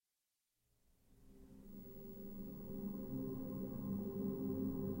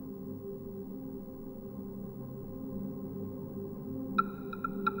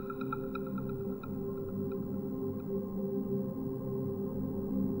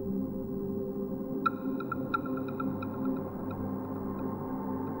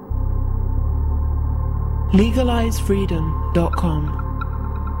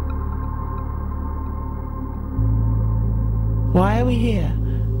LegalizeFreedom.com. Why are we here?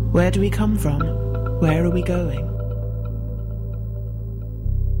 Where do we come from? Where are we going?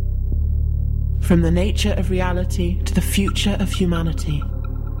 From the nature of reality to the future of humanity.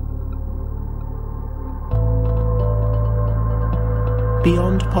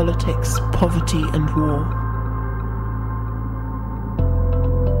 Beyond politics, poverty and war.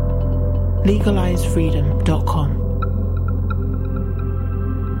 LegalizeFreedom.com.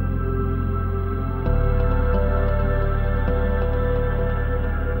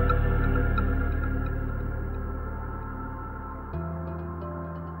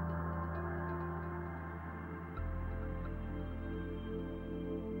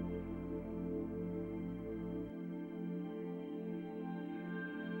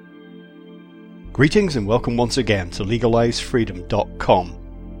 Greetings and welcome once again to LegalizeFreedom.com.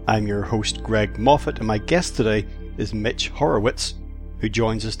 I'm your host Greg Moffat, and my guest today is Mitch Horowitz, who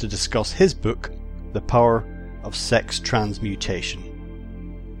joins us to discuss his book, The Power of Sex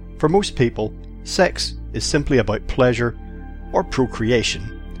Transmutation. For most people, sex is simply about pleasure or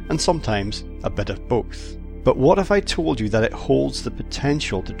procreation, and sometimes a bit of both. But what if I told you that it holds the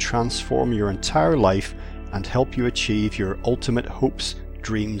potential to transform your entire life and help you achieve your ultimate hopes,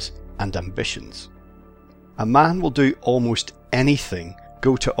 dreams, and ambitions? A man will do almost anything,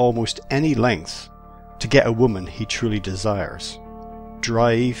 go to almost any lengths, to get a woman he truly desires.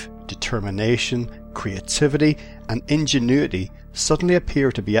 Drive, determination, creativity, and ingenuity suddenly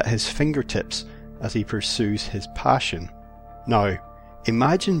appear to be at his fingertips as he pursues his passion. Now,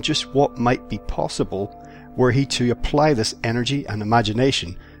 imagine just what might be possible were he to apply this energy and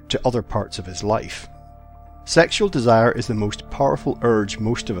imagination to other parts of his life. Sexual desire is the most powerful urge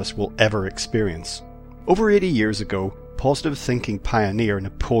most of us will ever experience. Over 80 years ago, positive thinking pioneer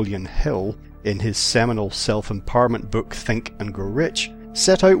Napoleon Hill, in his seminal self-empowerment book Think and Grow Rich,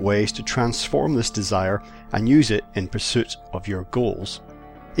 set out ways to transform this desire and use it in pursuit of your goals.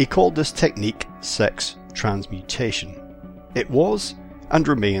 He called this technique sex transmutation. It was, and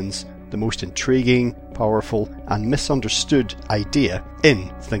remains, the most intriguing, powerful, and misunderstood idea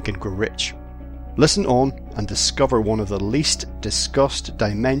in Think and Grow Rich. Listen on and discover one of the least discussed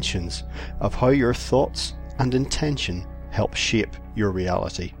dimensions of how your thoughts and intention help shape your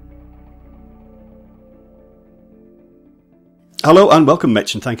reality. Hello and welcome,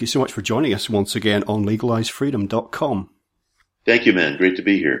 Mitch, and thank you so much for joining us once again on LegalizeFreedom.com. Thank you, man. Great to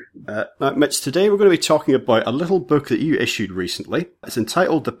be here. Now, Mitch, today we're going to be talking about a little book that you issued recently. It's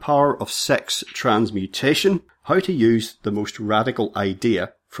entitled The Power of Sex Transmutation, How to Use the Most Radical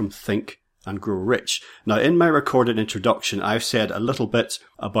Idea from Think and Grow Rich. Now, in my recorded introduction, I've said a little bit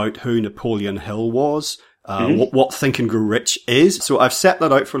about who Napoleon Hill was, what Think and Grow Rich is. So I've set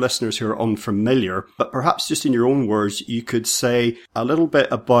that out for listeners who are unfamiliar, but perhaps just in your own words, you could say a little bit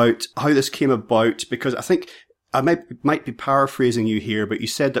about how this came about, because I think I might be paraphrasing you here, but you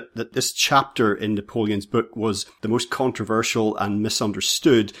said that this chapter in Napoleon's book was the most controversial and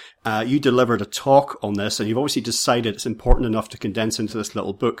misunderstood. You delivered a talk on this, and you've obviously decided it's important enough to condense into this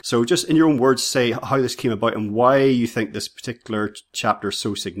little book. So just in your own words, say how this came about and why you think this particular chapter is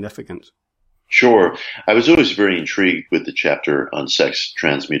so significant. Sure. I was always very intrigued with the chapter on sex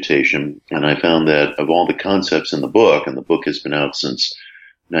transmutation, and I found that of all the concepts in the book, and the book has been out since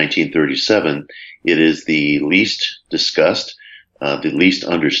 1937, it is the least discussed, the least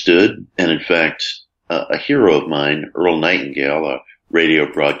understood, and in fact, a hero of mine, Earl Nightingale, a radio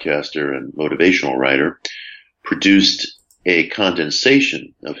broadcaster and motivational writer, produced a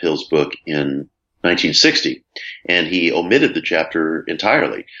condensation of Hill's book in 1960, and he omitted the chapter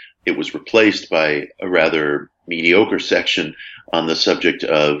entirely. It was replaced by a rather mediocre section on the subject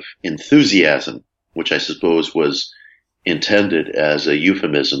of enthusiasm, which I suppose was intended as a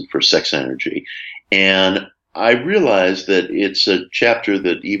euphemism for sex energy. And I realized that it's a chapter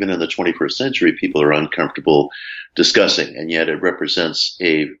that even in the 21st century, people are uncomfortable discussing, and yet it represents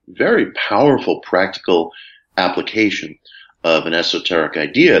a very powerful practical application of an esoteric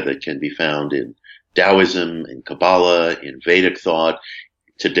idea that can be found in Taoism, in Kabbalah, in Vedic thought,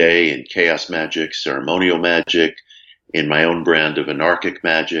 today in chaos magic, ceremonial magic, in my own brand of anarchic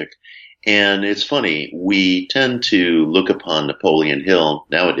magic. And it's funny, we tend to look upon Napoleon Hill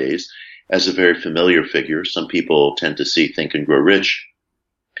nowadays as a very familiar figure. Some people tend to see Think and Grow Rich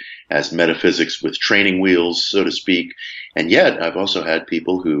as metaphysics with training wheels, so to speak. And yet I've also had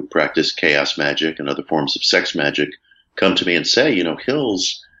people who practice chaos magic and other forms of sex magic come to me and say,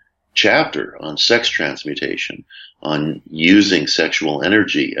 Hill's chapter on sex transmutation, on using sexual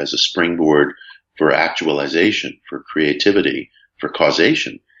energy as a springboard for actualization, for creativity, for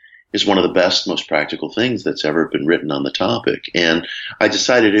causation, is one of the best, most practical things that's ever been written on the topic. And I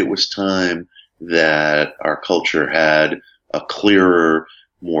decided it was time that our culture had a clearer,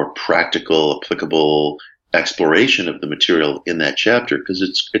 more practical, applicable exploration of the material in that chapter, because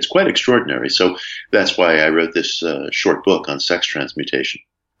it's quite extraordinary. So that's why I wrote this short book on sex transmutation.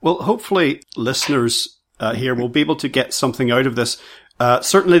 Well, hopefully listeners here will be able to get something out of this.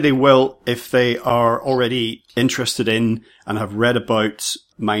 Certainly they will if they are already interested in and have read about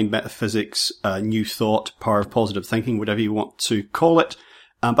mind metaphysics, new thought, power of positive thinking, whatever you want to call it.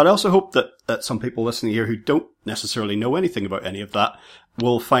 But I also hope that some people listening here who don't necessarily know anything about any of that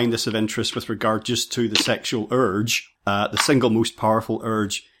will find this of interest with regard just to the sexual urge, the single most powerful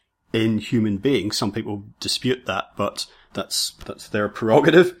urge in human beings. Some people dispute that, but that's their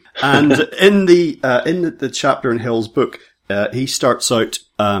prerogative. And in the chapter in Hill's book, he starts out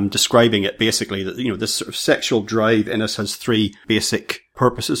describing it basically that, this sort of sexual drive in us has three basic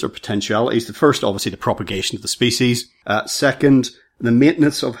purposes or potentialities. The first, obviously, the propagation of the species. Second, the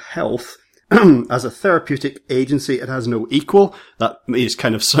maintenance of health. As a therapeutic agency, it has no equal. That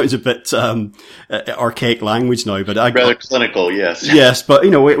kind of sounds a bit archaic language now, but rather clinical, yes. Yes, but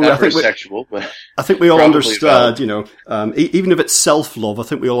I think we all understand. Even if it's self-love, I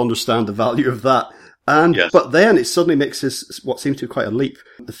think we all understand the value of that. And yes. But then it suddenly makes this what seems to be quite a leap.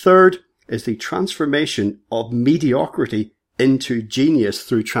 The third is the transformation of mediocrity into genius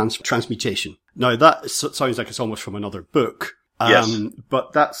through transmutation. Now that sounds like it's almost from another book. Yes.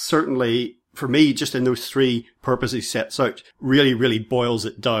 But that's certainly, for me, just in those three purposes he sets out, really, really boils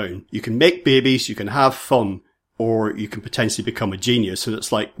it down. You can make babies, you can have fun, or you can potentially become a genius. And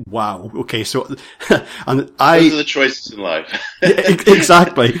it's like, wow, okay, so, and those are the choices in life.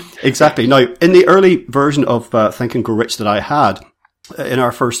 Exactly. Now, in the early version of Think and Grow Rich that I had, in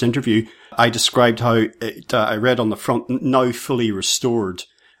our first interview, I described how I read on the front, now fully restored.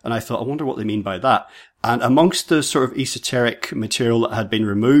 And I thought, I wonder what they mean by that. And amongst the sort of esoteric material that had been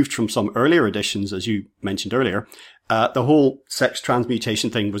removed from some earlier editions, as you mentioned earlier, the whole sex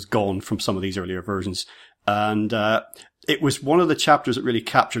transmutation thing was gone from some of these earlier versions. And it was one of the chapters that really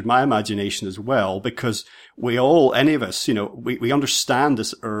captured my imagination as well, because any of us, we understand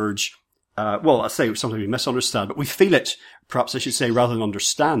this urge. I say sometimes we misunderstand, but we feel it, perhaps I should say, rather than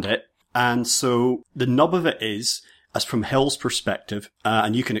understand it. And so the nub of it is, as from Hill's perspective,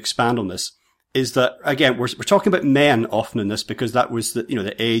 and you can expand on this, is that, again, we're talking about men often in this because that was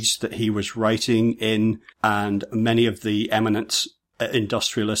the age that he was writing in, and many of the eminent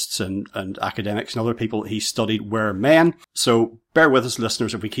industrialists and academics and other people that he studied were men. So bear with us,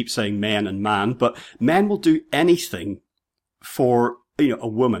 listeners, if we keep saying men and man, but men will do anything for, a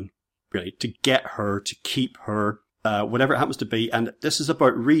woman, really, to get her, to keep her, whatever it happens to be. And this is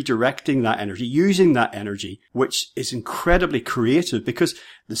about redirecting that energy, using that energy, which is incredibly creative because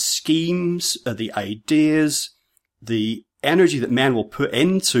the schemes, the ideas, the energy that men will put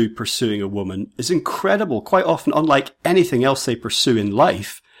into pursuing a woman is incredible, quite often unlike anything else they pursue in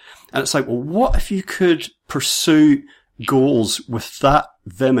life. And it's like, well, what if you could pursue goals with that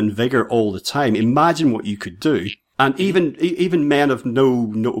vim and vigor all the time? Imagine what you could do. And even men of no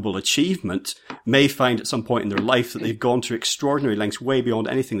notable achievement may find at some point in their life that they've gone to extraordinary lengths way beyond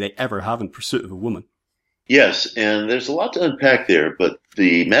anything they ever have in pursuit of a woman. Yes, and there's a lot to unpack there, but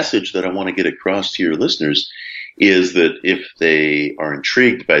the message that I want to get across to your listeners is that if they are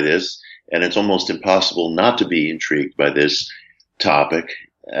intrigued by this, and it's almost impossible not to be intrigued by this topic,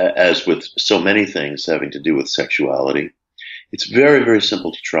 as with so many things having to do with sexuality, it's very, very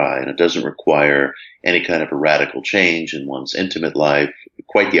simple to try, and it doesn't require any kind of a radical change in one's intimate life.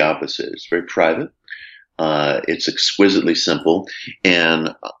 Quite the opposite. It's very private. It's exquisitely simple.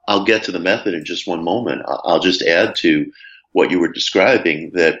 And I'll get to the method in just one moment. I'll just add to what you were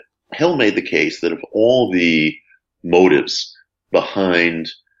describing that Hill made the case that of all the motives behind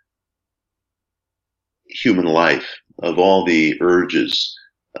human life, of all the urges,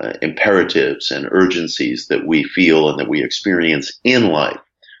 imperatives and urgencies that we feel and that we experience in life,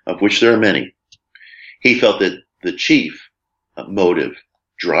 of which there are many, he felt that the chief motive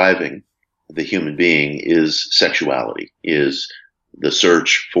driving the human being is sexuality, is the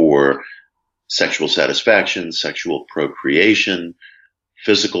search for sexual satisfaction, sexual procreation,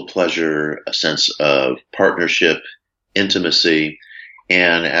 physical pleasure, a sense of partnership, intimacy.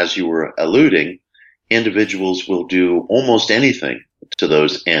 And as you were alluding, individuals will do almost anything to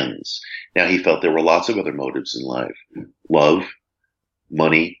those ends. Now, he felt there were lots of other motives in life: love,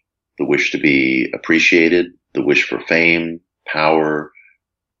 money, the wish to be appreciated, the wish for fame, power,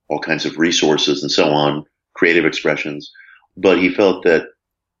 all kinds of resources and so on, creative expressions. But he felt that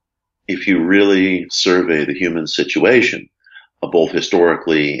if you really survey the human situation, both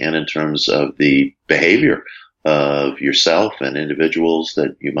historically and in terms of the behavior of yourself and individuals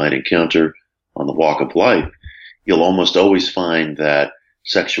that you might encounter on the walk of life, you'll almost always find that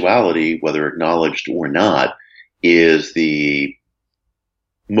sexuality, whether acknowledged or not, is the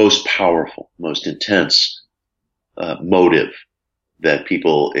most powerful, most intense motive that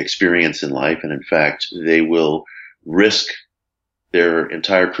people experience in life. And in fact, they will risk their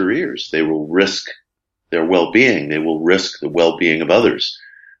entire careers. They will risk their well-being. They will risk the well-being of others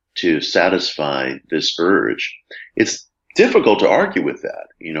to satisfy this urge. It's difficult to argue with that.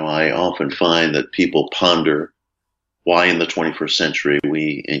 I often find that people ponder why in the 21st century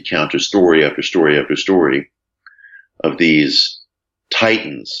we encounter story after story after story of these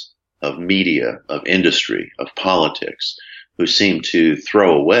titans of media, of industry, of politics, who seem to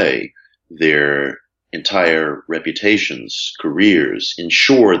throw away their entire reputations, careers,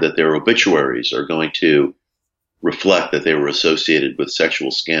 ensure that their obituaries are going to reflect that they were associated with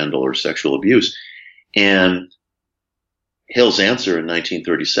sexual scandal or sexual abuse. And Hill's answer in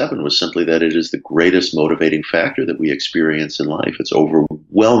 1937 was simply that it is the greatest motivating factor that we experience in life. It's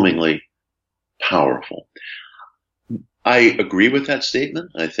overwhelmingly powerful. I agree with that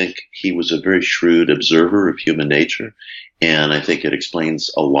statement. I think he was a very shrewd observer of human nature, and I think it explains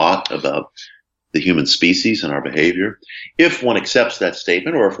a lot about the human species and our behavior. If one accepts that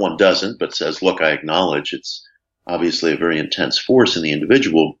statement, or if one doesn't, but says, look, I acknowledge it's obviously a very intense force in the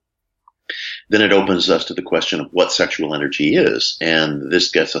individual, then it opens us to the question of what sexual energy is. And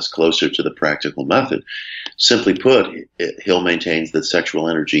this gets us closer to the practical method. Simply put, Hill maintains that sexual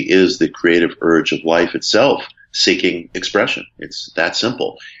energy is the creative urge of life itself, seeking expression. It's that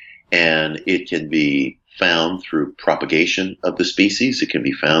simple. And it can be found through propagation of the species. It can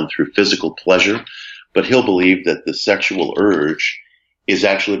be found through physical pleasure. But Hill believed that the sexual urge is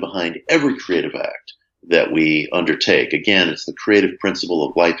actually behind every creative act that we undertake. Again, it's the creative principle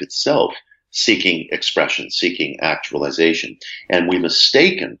of life itself, seeking expression, seeking actualization. And we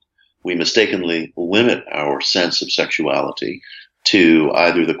mistakenly limit our sense of sexuality to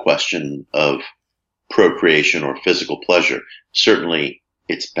either the question of procreation or physical pleasure. Certainly,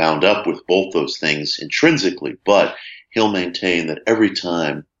 it's bound up with both those things intrinsically, but he'll maintain that every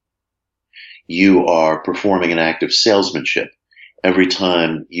time you are performing an act of salesmanship, every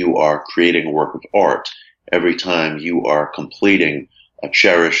time you are creating a work of art, every time you are completing a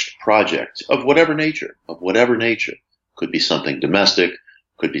cherished project of whatever nature, could be something domestic,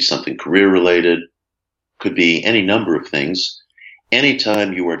 could be something career-related, could be any number of things.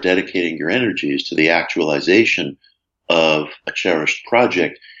 Anytime you are dedicating your energies to the actualization of a cherished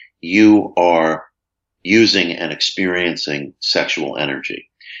project, you are using and experiencing sexual energy.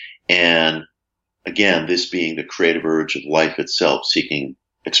 And again, this being the creative urge of life itself, seeking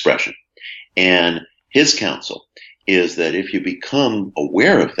expression. And his counsel is that if you become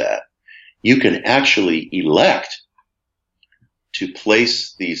aware of that, you can actually elect to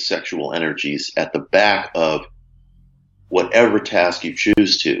place these sexual energies at the back of whatever task you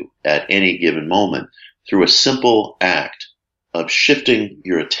choose to at any given moment through a simple act of shifting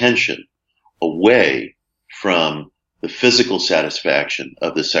your attention away from the physical satisfaction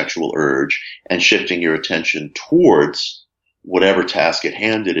of the sexual urge and shifting your attention towards whatever task at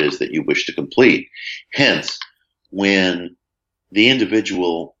hand it is that you wish to complete. Hence, when the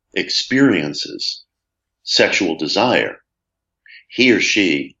individual experiences sexual desire, he or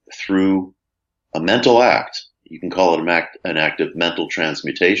she, through a mental act, you can call it an act of mental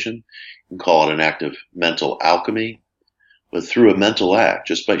transmutation, you can call it an act of mental alchemy, but through a mental act,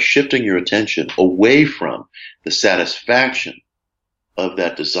 just by shifting your attention away from the satisfaction of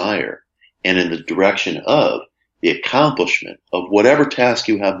that desire and in the direction of the accomplishment of whatever task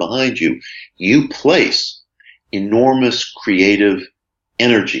you have behind you, you place enormous creative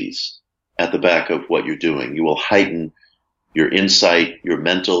energies at the back of what you're doing. You will heighten your insight, your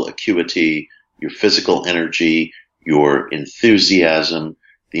mental acuity, your physical energy, your enthusiasm,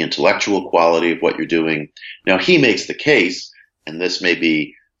 the intellectual quality of what you're doing. Now, he makes the case, and this may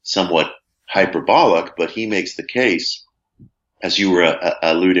be somewhat hyperbolic, but he makes the case, as you were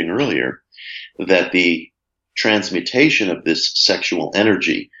alluding earlier, that the transmutation of this sexual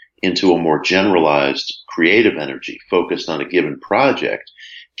energy into a more generalized creative energy focused on a given project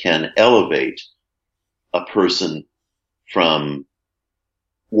can elevate a person from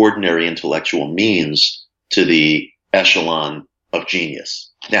ordinary intellectual means to the echelon of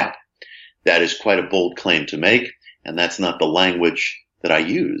genius. Now, that is quite a bold claim to make, and that's not the language that I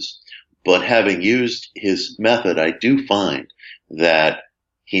use. But having used his method, I do find that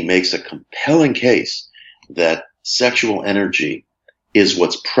he makes a compelling case that sexual energy is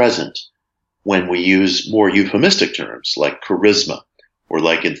what's present when we use more euphemistic terms like charisma or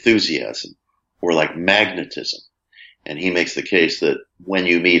like enthusiasm or like magnetism. And he makes the case that when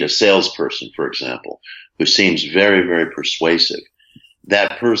you meet a salesperson, for example, who seems very, very persuasive,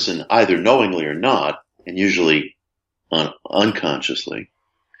 that person, either knowingly or not, and usually unconsciously,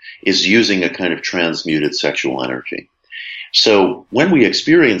 is using a kind of transmuted sexual energy. So when we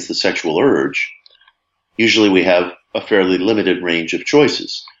experience the sexual urge, usually we have a fairly limited range of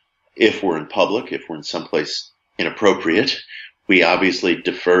choices. If we're in public, if we're in someplace inappropriate, we obviously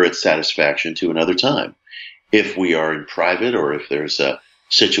defer its satisfaction to another time. If we are in private or if there's a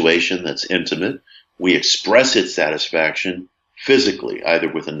situation that's intimate, we express its satisfaction physically,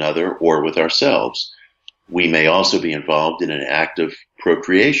 either with another or with ourselves. We may also be involved in an act of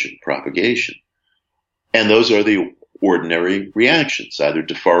procreation, propagation. And those are the ordinary reactions, either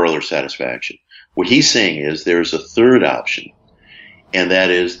deferral or satisfaction. What he's saying is there's a third option, and that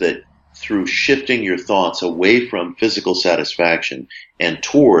is that through shifting your thoughts away from physical satisfaction and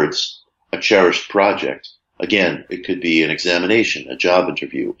towards a cherished project, again, it could be an examination, a job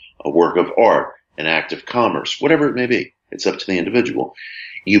interview, a work of art, an act of commerce, whatever it may be. It's up to the individual.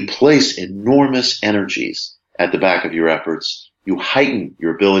 You place enormous energies at the back of your efforts. You heighten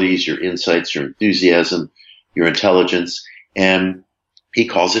your abilities, your insights, your enthusiasm, your intelligence, and he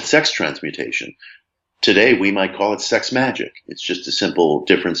calls it sex transmutation. Today, we might call it sex magic. It's just a simple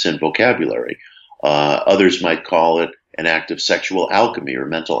difference in vocabulary. Others might call it an act of sexual alchemy or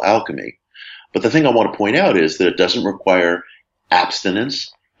mental alchemy. But the thing I want to point out is that it doesn't require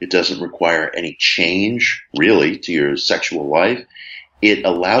abstinence. It doesn't require any change, really, to your sexual life. It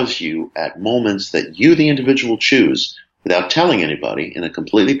allows you at moments that you, the individual, choose, without telling anybody, in a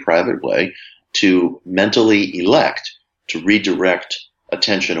completely private way, to mentally elect, to redirect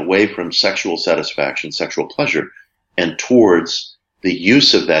attention away from sexual satisfaction, sexual pleasure, and towards the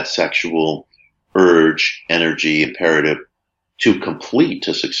use of that sexual urge, energy, imperative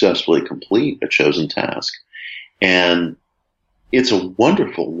to successfully complete a chosen task. And it's a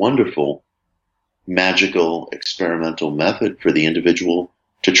wonderful, wonderful, magical, experimental method for the individual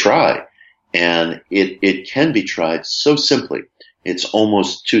to try. And it can be tried so simply. It's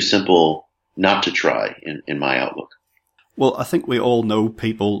almost too simple not to try, in my outlook. Well, I think we all know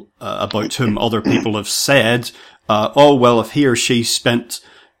people about whom other people have said, oh, well, if he or she spent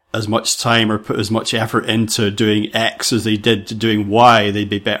as much time or put as much effort into doing X as they did to doing Y, they'd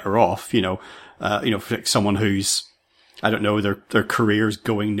be better off, for someone who's, I don't know, their career's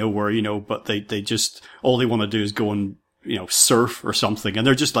going nowhere, but they just, all they want to do is go and, surf or something, and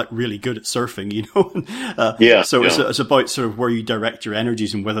they're just like really good at surfing, So it's about sort of where you direct your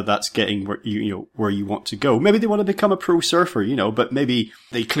energies and whether that's getting where where you want to go. Maybe they want to become a pro surfer, but maybe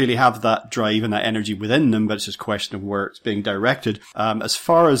they clearly have that drive and that energy within them, but it's just a question of where it's being directed. As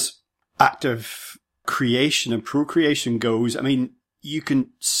far as active creation and procreation goes, I mean, you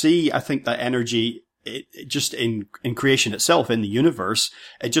can see, I think, that energy it just in creation itself, in the universe,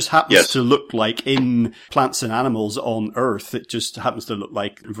 it just happens to look like in plants and animals on Earth. It just happens to look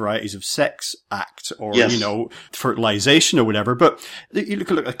like varieties of sex act or, fertilization or whatever. But you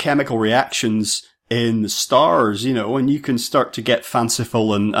look at the chemical reactions in the stars, and you can start to get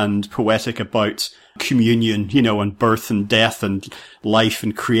fanciful and poetic about communion, and birth and death and life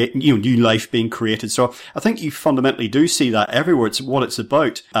and create, new life being created. So I think you fundamentally do see that everywhere. It's what it's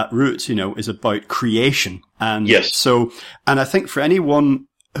about at roots, is about creation. And and I think for anyone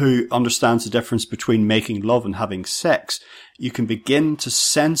who understands the difference between making love and having sex, you can begin to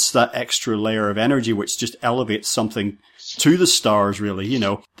sense that extra layer of energy, which just elevates something to the stars, really.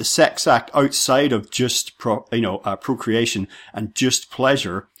 The sex act outside of just procreation and just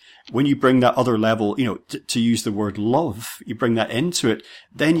pleasure. When you bring that other level, to use the word love, you bring that into it,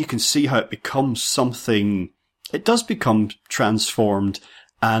 then you can see how it becomes something, it does become transformed.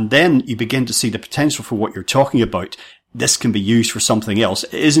 And then you begin to see the potential for what you're talking about. This can be used for something else.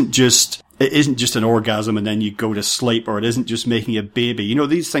 It isn't just an orgasm and then you go to sleep, or it isn't just making a baby.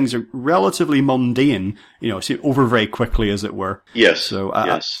 These things are relatively mundane, over very quickly, as it were. Yes. So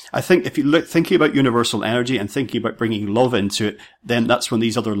I think if you thinking about universal energy and thinking about bringing love into it, then that's when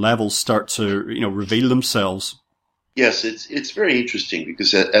these other levels start to, reveal themselves. Yes, it's very interesting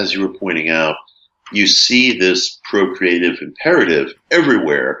because, as you were pointing out, you see this procreative imperative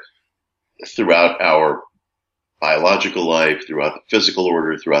everywhere throughout our biological life, throughout the physical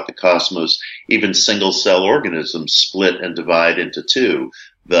order, throughout the cosmos. Even single-cell organisms split and divide into two,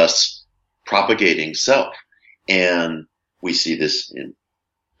 thus propagating self. And we see this in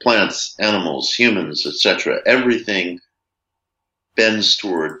plants, animals, humans, etc. Everything bends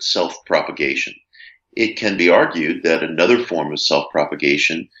toward self-propagation. It can be argued that another form of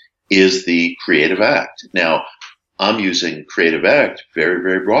self-propagation is the creative act. Now, I'm using creative act very,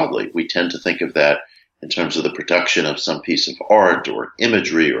 very broadly. We tend to think of that in terms of the production of some piece of art or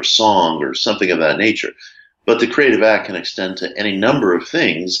imagery or song or something of that nature. But the creative act can extend to any number of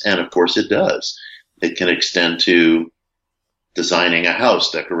things, and of course it does. It can extend to designing a house,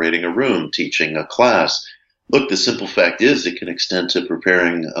 decorating a room, teaching a class. Look, the simple fact is it can extend to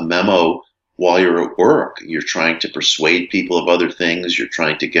preparing a memo while you're at work. You're trying to persuade people of other things. You're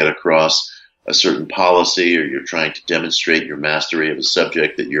trying to get across a certain policy, or you're trying to demonstrate your mastery of a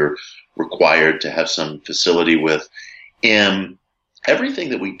subject that you're required to have some facility with. And everything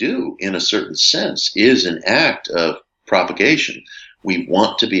that we do, in a certain sense, is an act of propagation. We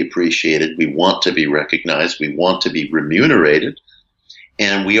want to be appreciated. We want to be recognized. We want to be remunerated.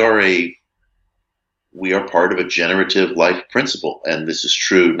 And we are part of a generative life principle. And this is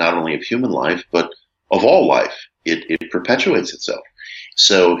true not only of human life, but of all life. It perpetuates itself.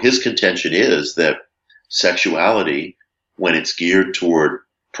 So his contention is that sexuality, when it's geared toward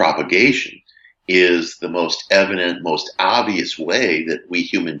propagation, is the most evident, most obvious way that we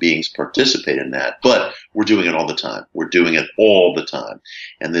human beings participate in that. But we're doing it all the time. We're doing it all the time.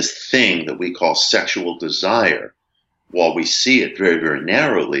 And this thing that we call sexual desire, while we see it very, very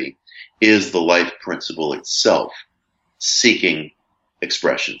narrowly, is the life principle itself, seeking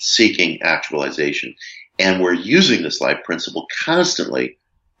expression, seeking actualization. And we're using this life principle constantly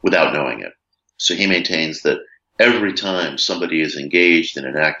without knowing it. So he maintains that every time somebody is engaged in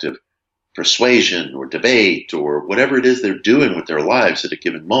an act of persuasion or debate or whatever it is they're doing with their lives at a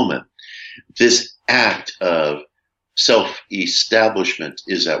given moment, this act of self-establishment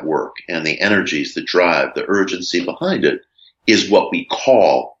is at work, and the energies, the drive, the urgency behind it is what we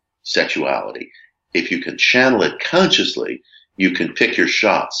call sexuality. If you can channel it consciously, you can pick your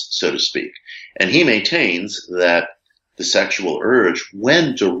shots, so to speak. And he maintains that the sexual urge,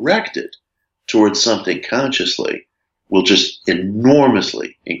 when directed towards something consciously, will just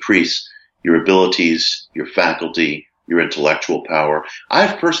enormously increase your abilities, your faculty, your intellectual power.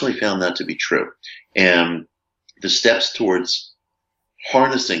 I've personally found that to be true. And the steps towards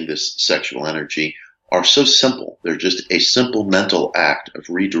harnessing this sexual energy are so simple. They're just a simple mental act of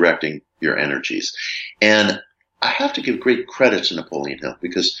redirecting your energies. And I have to give great credit to Napoleon Hill,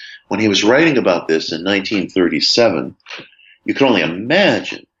 because when he was writing about this in 1937, you can only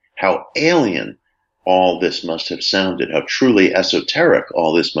imagine how alien all this must have sounded, how truly esoteric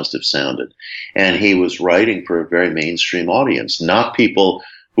all this must have sounded. And he was writing for a very mainstream audience, not people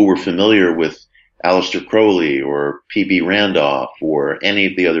who were familiar with Aleister Crowley or P.B. Randolph or any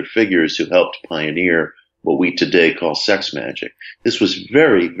of the other figures who helped pioneer what we today call sex magic. This was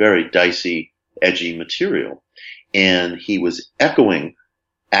very, very dicey, edgy material. And he was echoing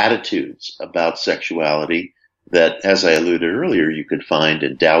attitudes about sexuality that, as I alluded earlier, you could find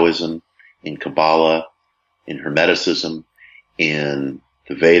in Taoism, in Kabbalah, in Hermeticism, in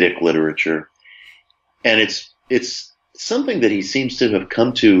the Vedic literature. And it's something that he seems to have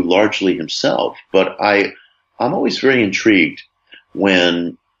come to largely himself. But I'm always very intrigued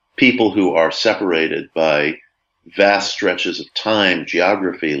when people who are separated by vast stretches of time,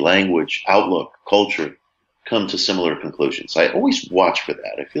 geography, language, outlook, culture, come to similar conclusions. I always watch for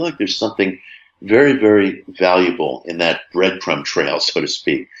that. I feel like there's something very, very valuable in that breadcrumb trail, so to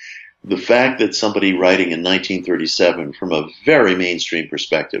speak. The fact that somebody writing in 1937 from a very mainstream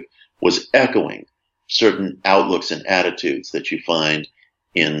perspective was echoing certain outlooks and attitudes that you find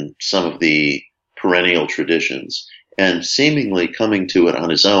in some of the perennial traditions, and seemingly coming to it on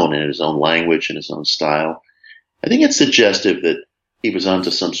his own, in his own language and his own style, I think it's suggestive that he was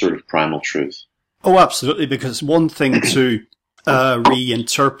onto some sort of primal truth. Oh, absolutely, because it's one thing to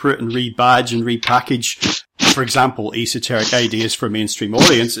reinterpret and rebadge and repackage, for example, esoteric ideas for a mainstream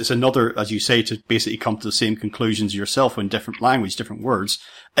audience. It's another, as you say, to basically come to the same conclusions yourself in different language, different words,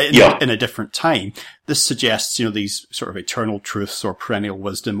 in a different time. This suggests, these sort of eternal truths or perennial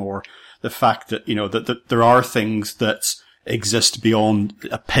wisdom, or the fact that, that there are things that exist beyond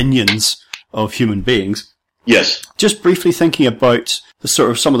opinions of human beings. Yes. Just briefly thinking about the sort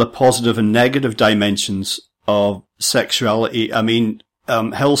of some of the positive and negative dimensions of sexuality. I mean,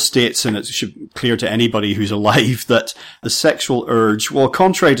 Hill states, and it should be clear to anybody who's alive, that the sexual urge, well,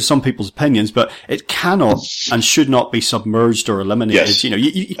 contrary to some people's opinions, but it cannot and should not be submerged or eliminated. Yes.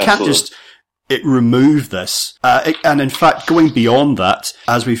 You can't just remove this. And in fact, going beyond that,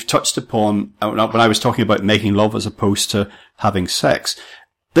 as we've touched upon when I was talking about making love as opposed to having sex,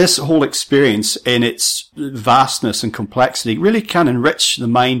 this whole experience in its vastness and complexity really can enrich the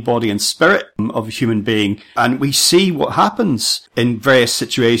mind, body and spirit of a human being. And we see what happens in various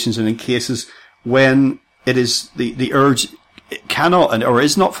situations and in cases when it is the urge it cannot or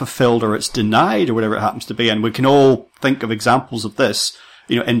is not fulfilled, or it's denied, or whatever it happens to be. And we can all think of examples of this,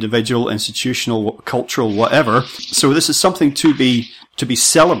 individual, institutional, cultural, whatever. So this is something to be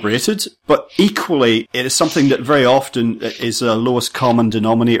celebrated, but equally it is something that very often is a lowest common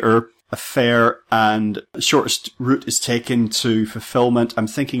denominator affair, and shortest route is taken to fulfillment. I'm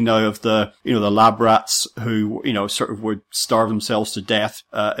thinking now of the lab rats who, sort of would starve themselves to death,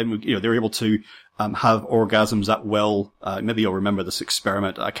 and they're able to have orgasms at will. Maybe you'll remember this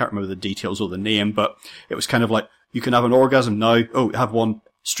experiment. I can't remember the details or the name, but it was kind of like, you can have an orgasm now. Oh, have one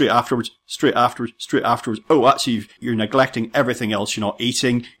straight afterwards. Oh, actually, you're neglecting everything else. You're not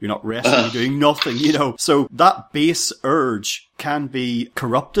eating. You're not resting. You're doing nothing, So that base urge can be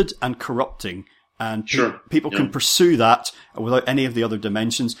corrupted and corrupting. And people can pursue that without any of the other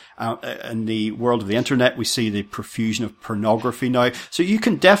dimensions. In the world of the internet, we see the profusion of pornography now. So you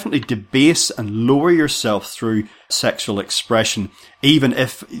can definitely debase and lower yourself through sexual expression, even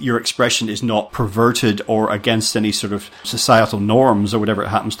if your expression is not perverted or against any sort of societal norms or whatever it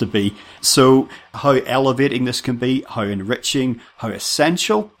happens to be. So how elevating this can be, how enriching, how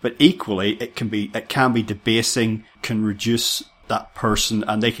essential, but equally it can be debasing, can reduce that person,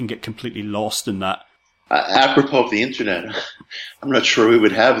 and they can get completely lost in that. Apropos of the internet, I'm not sure we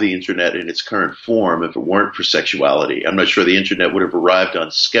would have the internet in its current form if it weren't for sexuality. I'm not sure the internet would have arrived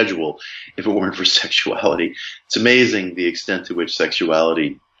on schedule if it weren't for sexuality. It's amazing the extent to which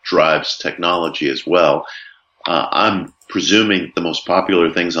sexuality drives technology as well. I'm presuming the most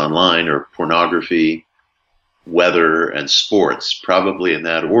popular things online are pornography, weather, and sports, probably in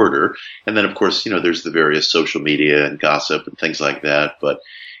that order. And then, of course, there's the various social media and gossip and things like that. But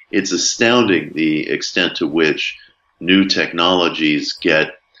it's astounding the extent to which new technologies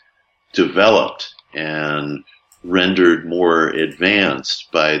get developed and rendered more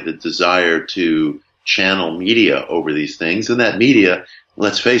advanced by the desire to channel media over these things. And that media,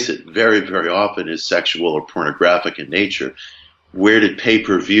 let's face it, very, very often is sexual or pornographic in nature. Where did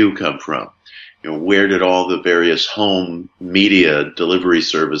pay-per-view come from? Where did all the various home media delivery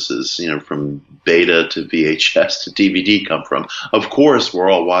services, from beta to VHS to DVD come from? Of course, we're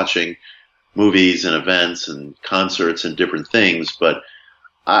all watching movies and events and concerts and different things, but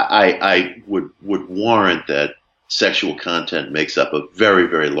I would warrant that sexual content makes up a very,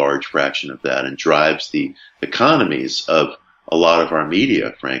 very large fraction of that and drives the economies of a lot of our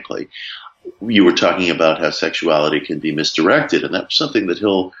media, frankly. You were talking about how sexuality can be misdirected, and that's something that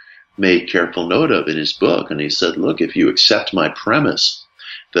Hill made careful note of in his book. And he said, look, if you accept my premise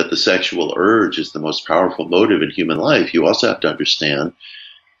that the sexual urge is the most powerful motive in human life, you also have to understand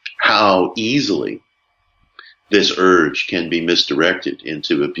how easily this urge can be misdirected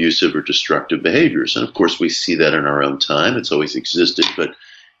into abusive or destructive behaviors. And of course, we see that in our own time. It's always existed, but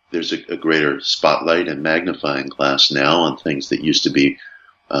there's a greater spotlight and magnifying glass now on things that used to be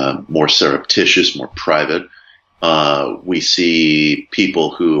more surreptitious, more private. We see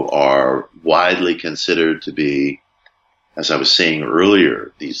people who are widely considered to be, as I was saying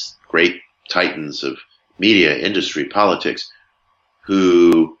earlier, these great titans of media, industry, politics,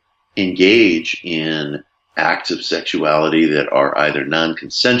 who engage in acts of sexuality that are either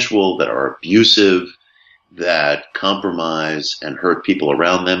non-consensual, that are abusive, that compromise and hurt people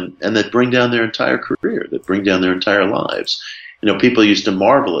around them, and that bring down their entire career, that bring down their entire lives. People used to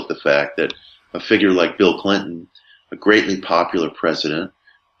marvel at the fact that a figure like Bill Clinton, a greatly popular president,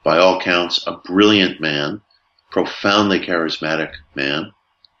 by all counts, a brilliant man, profoundly charismatic man,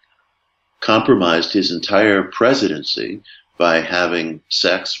 compromised his entire presidency by having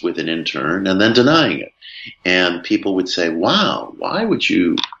sex with an intern and then denying it. And people would say, wow, why would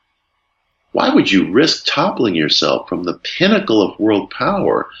you risk toppling yourself from the pinnacle of world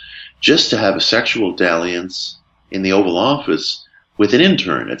power just to have a sexual dalliance in the Oval Office with an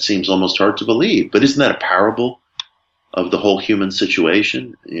intern? It seems almost hard to believe. But isn't that a parable of the whole human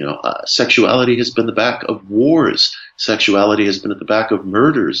situation? Sexuality has been the back of wars. Sexuality has been at the back of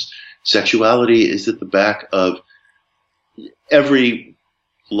murders. Sexuality is at the back of every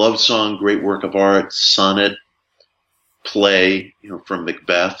love song, great work of art, sonnet, play, from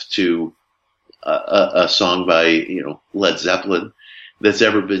Macbeth to a song by, Led Zeppelin that's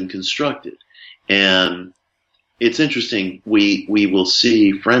ever been constructed. And it's interesting, we will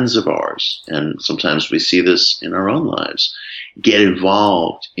see friends of ours, and sometimes we see this in our own lives, get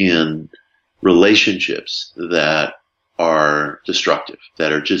involved in relationships that are destructive,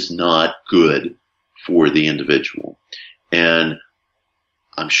 that are just not good for the individual. And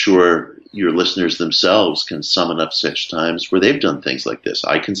I'm sure your listeners themselves can summon up such times where they've done things like this.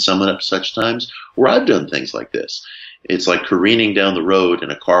 I can summon up such times where I've done things like this. It's like careening down the road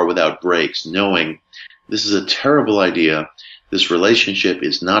in a car without brakes, knowing this is a terrible idea. This relationship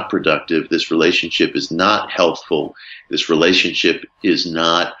is not productive. This relationship is not healthful. This relationship is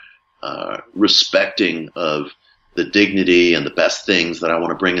not respecting of the dignity and the best things that I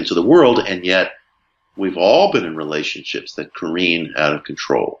want to bring into the world. And yet we've all been in relationships that careen out of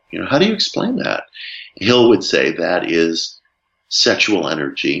control. How do you explain that? Hill would say that is sexual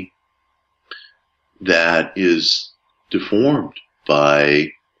energy that is deformed by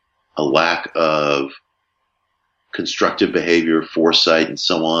a lack of constructive behavior, foresight, and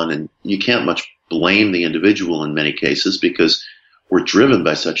so on. And you can't much blame the individual in many cases because we're driven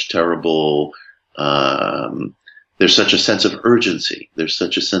by such terrible, there's such a sense of urgency. There's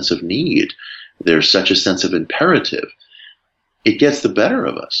such a sense of need. There's such a sense of imperative. It gets the better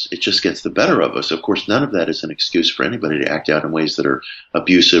of us. It just gets the better of us. Of course, none of that is an excuse for anybody to act out in ways that are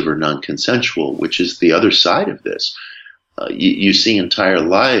abusive or non-consensual, which is the other side of this. You see entire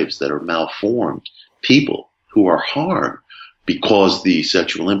lives that are malformed, people who are harmed because the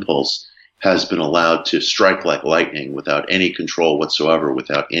sexual impulse has been allowed to strike like lightning without any control whatsoever,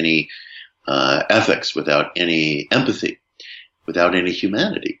 without any ethics, without any empathy, without any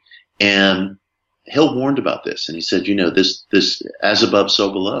humanity. And Hill warned about this, and he said, this as above,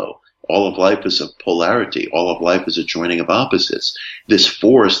 so below. All of life is a polarity. All of life is a joining of opposites. This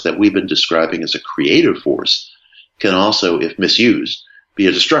force that we've been describing as a creative force can also, if misused, be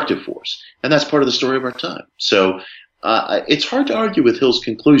a destructive force. And that's part of the story of our time. So it's hard to argue with Hill's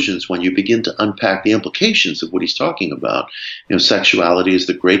conclusions when you begin to unpack the implications of what he's talking about. Sexuality is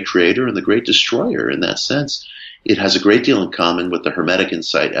the great creator and the great destroyer in that sense. It has a great deal in common with the Hermetic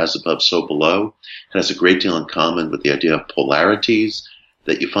insight, as above, so below. It has a great deal in common with the idea of polarities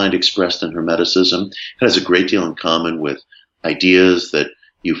that you find expressed in Hermeticism. It has a great deal in common with ideas that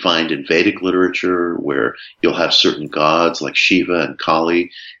you find in Vedic literature, where you'll have certain gods like Shiva and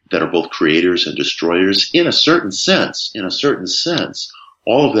Kali that are both creators and destroyers. In a certain sense,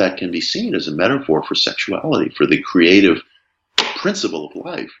 all of that can be seen as a metaphor for sexuality, for the creative principle of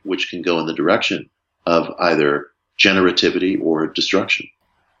life, which can go in the direction of either generativity or destruction.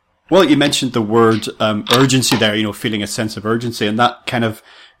 Well, you mentioned the word urgency there, feeling a sense of urgency, and that kind of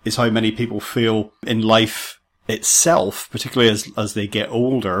is how many people feel in life itself, particularly as they get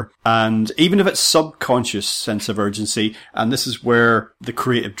older. And even if it's subconscious sense of urgency, and this is where the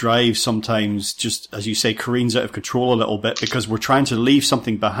creative drive sometimes just, as you say, careens out of control a little bit, because we're trying to leave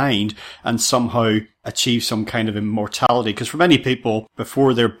something behind and somehow achieve some kind of immortality. Because for many people,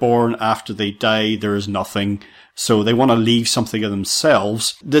 before they're born, after they die, there is nothing. So they want to leave something of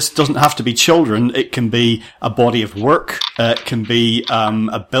themselves. This doesn't have to be children. It can be a body of work. It can be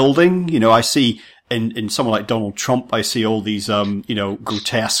a building. I see in someone like Donald Trump, I see all these,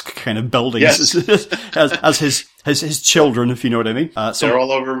 grotesque kind of buildings as his children, if you know what I mean. They're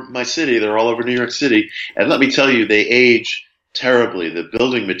all over my city. They're all over New York City. And let me tell you, they age terribly. The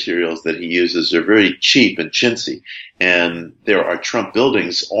building materials that he uses are very cheap and chintzy. And there are Trump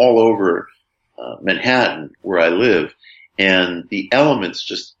buildings all over Manhattan, where I live, and the elements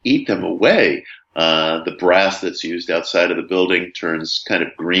just eat them away. The brass that's used outside of the building turns kind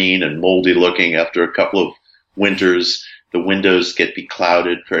of green and moldy looking after a couple of winters. The windows get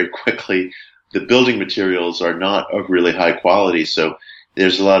beclouded very quickly. The building materials are not of really high quality, so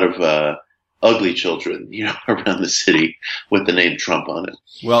there's a lot of ugly children, around the city with the name Trump on it.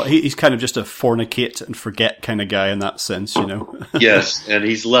 Well, he's kind of just a fornicate and forget kind of guy in that sense, Yes, and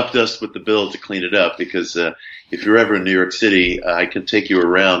he's left us with the bill to clean it up, because if you're ever in New York City, I can take you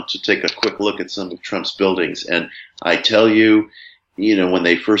around to take a quick look at some of Trump's buildings. And I tell you, when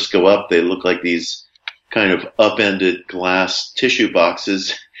they first go up, they look like these kind of upended glass tissue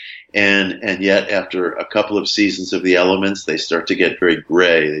boxes. And yet, after a couple of seasons of the elements, they start to get very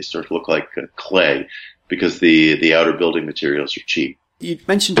gray. They start to look like clay because the outer building materials are cheap. You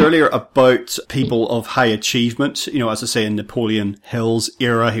mentioned earlier about people of high achievement. As I say, in Napoleon Hill's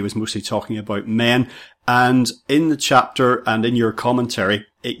era, he was mostly talking about men. And in the chapter and in your commentary,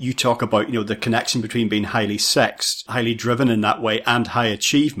 you talk about, the connection between being highly sexed, highly driven in that way, and high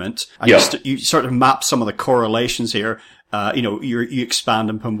achievement. And you sort of map some of the correlations here. You expand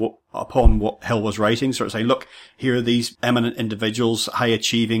upon what Hill was writing, sort of say, look, here are these eminent individuals, high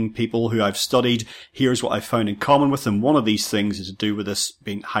achieving people who I've studied. Here's what I've found in common with them. One of these things is to do with this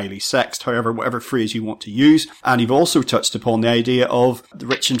being highly sexed, however, whatever phrase you want to use. And you've also touched upon the idea of the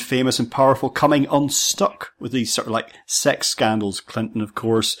rich and famous and powerful coming unstuck with these sort of like sex scandals. Clinton, of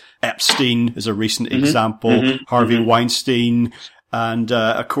course, Epstein is a recent example, Harvey Weinstein. And,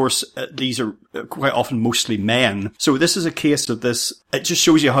 of course, these are quite often mostly men. So this is a case of this. It just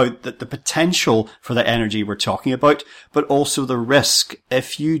shows you how the potential for the energy we're talking about, but also the risk.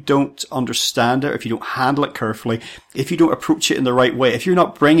 If you don't understand it, if you don't handle it carefully, if you don't approach it in the right way, if you're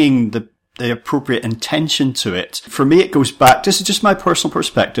not bringing the appropriate intention to it. For me, it goes back, this is just my personal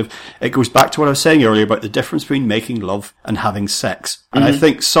perspective, it goes back to what I was saying earlier about the difference between making love and having sex. And I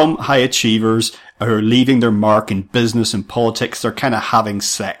think some high achievers are leaving their mark in business and politics, they're kind of having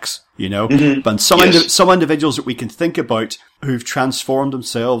sex, you know? But some individuals that we can think about who've transformed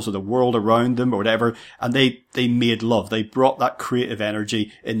themselves or the world around them or whatever, and they made love. They brought that creative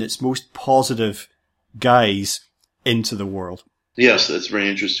energy in its most positive guise into the world. Yes, that's very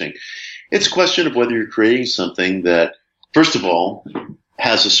interesting. It's a question of whether you're creating something that, first of all,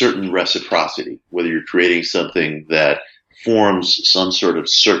 has a certain reciprocity, whether you're creating something that forms some sort of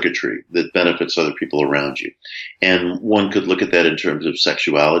circuitry that benefits other people around you. And one could look at that in terms of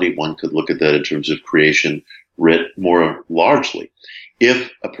sexuality. One could look at that in terms of creation writ more largely.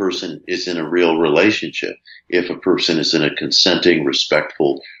 If a person is in a real relationship, if a person is in a consenting,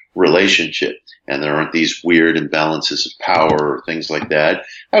 respectful relationship, and there aren't these weird imbalances of power or things like that,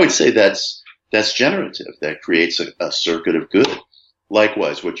 I would say that's generative. That creates a circuit of good.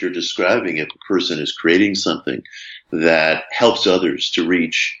 Likewise, what you're describing, if a person is creating something that helps others to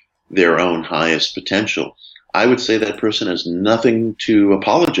reach their own highest potential, I would say that person has nothing to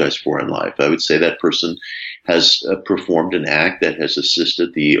apologize for in life. I would say that person has performed an act that has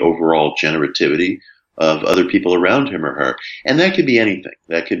assisted the overall generativity of other people around him or her. And that could be anything.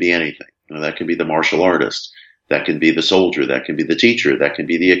 That could be anything. You know, that can be the martial artist. That can be the soldier. That can be the teacher. That can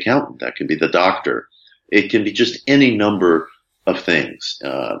be the accountant. That can be the doctor. It can be just any number of things.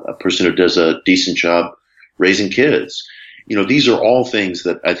 A person who does a decent job raising kids. You know, these are all things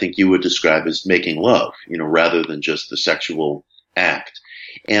that I think you would describe as making love, you know, rather than just the sexual act.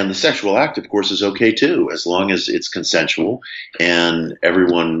 And the sexual act, of course, is okay too, as long as it's consensual and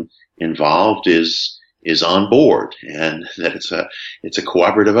everyone involved is on board and that it's a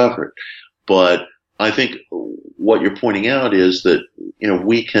cooperative effort. But I think what you're pointing out is that, you know,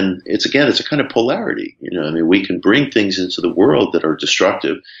 it's a kind of polarity. You know, I mean, we can bring things into the world that are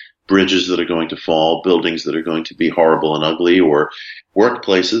destructive, bridges that are going to fall, buildings that are going to be horrible and ugly, or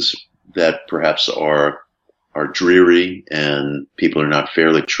workplaces that perhaps are dreary and people are not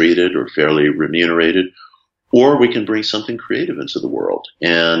fairly treated or fairly remunerated, or we can bring something creative into the world.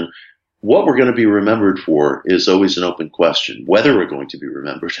 And what we're going to be remembered for is always an open question. Whether we're going to be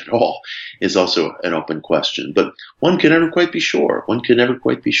remembered at all is also an open question. But one can never quite be sure.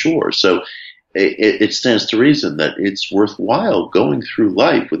 So it stands to reason that it's worthwhile going through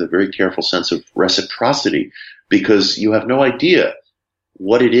life with a very careful sense of reciprocity, because you have no idea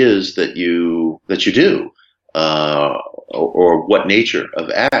what it is that you do, or what nature of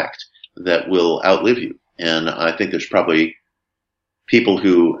act that will outlive you. And I think there's probably people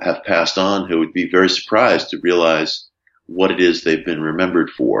who have passed on who would be very surprised to realize what it is they've been remembered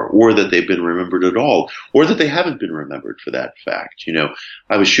for, or that they've been remembered at all, or that they haven't been remembered for that fact. You know,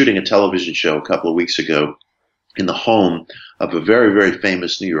 I was shooting a television show a couple of weeks ago in the home of a very, very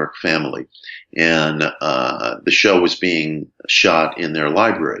famous New York family. And the show was being shot in their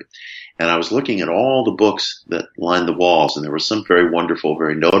library. And I was looking at all the books that lined the walls, and there were some very wonderful,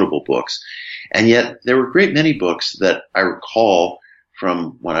 very notable books. And yet there were a great many books that I recall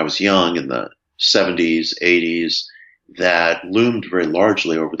from when I was young in the 70s, 80s, that loomed very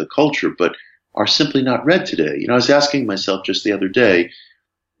largely over the culture, but are simply not read today. You know, I was asking myself just the other day,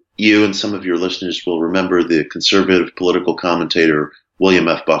 you and some of your listeners will remember the conservative political commentator William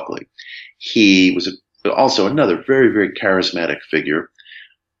F. Buckley. He was also another very, very charismatic figure.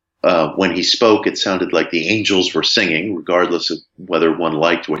 When he spoke, it sounded like the angels were singing, regardless of whether one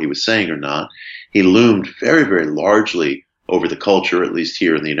liked what he was saying or not. He loomed very, very largely over the culture, at least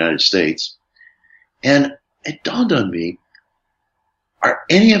here in the United States. And it dawned on me, are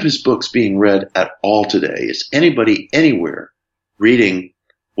any of his books being read at all today? Is anybody anywhere reading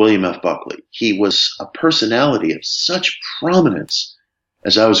William F. Buckley? He was a personality of such prominence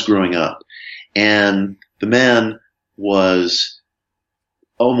as I was growing up. And the man was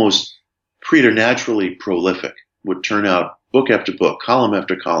almost preternaturally prolific, would turn out book after book, column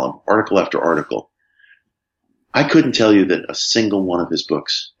after column, article after article. I couldn't tell you that a single one of his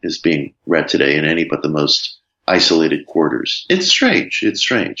books is being read today in any but the most isolated quarters. It's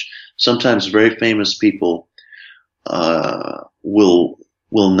strange. Sometimes very famous people will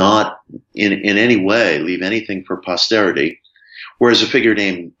not in any way leave anything for posterity. Whereas a figure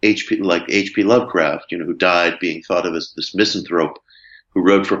named H.P. Lovecraft, you know, who died being thought of as this misanthrope who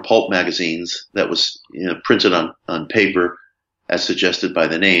wrote for pulp magazines that was, you know, printed on paper as suggested by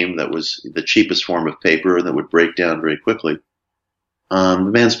the name, that was the cheapest form of paper and that would break down very quickly. The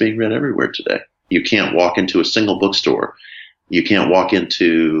man's being read everywhere today. You can't walk into a single bookstore. You can't walk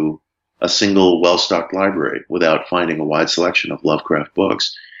into a single well-stocked library without finding a wide selection of Lovecraft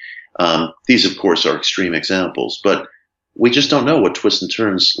books. These, of course, are extreme examples, but we just don't know what twists and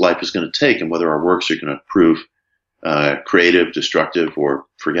turns life is going to take and whether our works are going to prove creative, destructive, or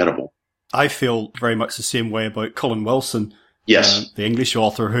forgettable. I feel very much the same way about Colin Wilson. Yes. The English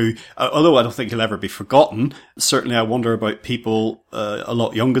author who, although I don't think he'll ever be forgotten, certainly I wonder about people a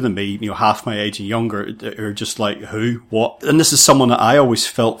lot younger than me, half my age and younger, who are just like, who, what? And this is someone that I always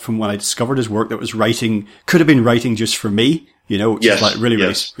felt from when I discovered his work that was writing, could have been writing just for me, which is like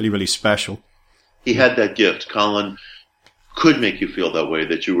really special. He had that gift. Colin could make you feel that way,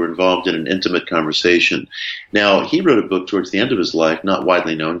 that you were involved in an intimate conversation. Now, he wrote a book towards the end of his life, not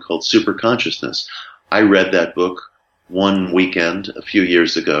widely known, called Superconsciousness. I read that book one weekend a few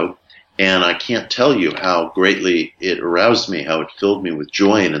years ago, and I can't tell you how greatly it aroused me, how it filled me with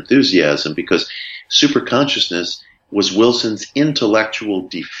joy and enthusiasm, because superconsciousness was Wilson's intellectual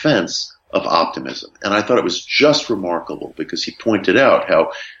defense of optimism. And I thought it was just remarkable because he pointed out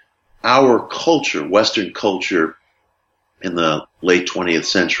how our culture, Western culture in the late 20th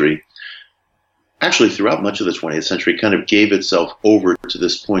century, actually throughout much of the 20th century, kind of gave itself over to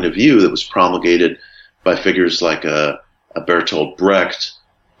this point of view that was promulgated by figures like Bertolt Brecht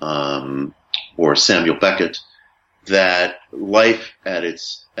or Samuel Beckett, that life at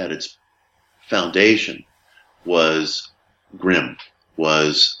its foundation was grim,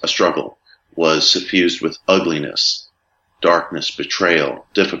 was a struggle, was suffused with ugliness, darkness, betrayal,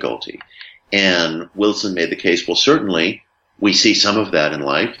 difficulty. And Wilson made the case, well, certainly we see some of that in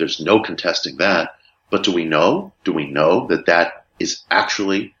life. There's no contesting that. But do we know? Do we know that that is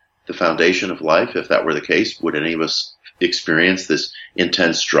actually the foundation of life? If that were the case, would any of us experience this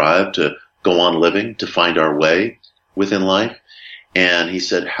intense drive to go on living, to find our way within life? And he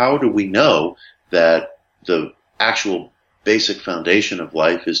said, how do we know that the actual basic foundation of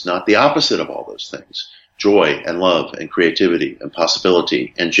life is not the opposite of all those things? Joy and love and creativity and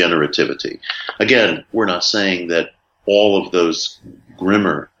possibility and generativity. Again, we're not saying that all of those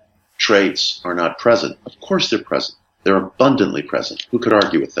grimmer traits are not present. Of course they're present. They're abundantly present. Who could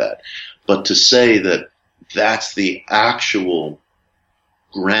argue with that? But to say that that's the actual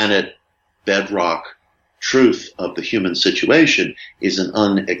granite bedrock truth of the human situation is an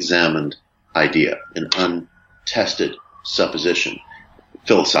unexamined idea, an untested supposition,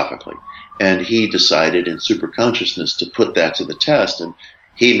 philosophically. And he decided in Superconsciousness to put that to the test, and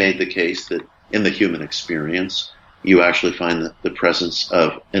he made the case that in the human experience, you actually find the presence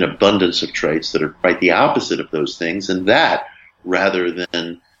of an abundance of traits that are quite the opposite of those things, and that, rather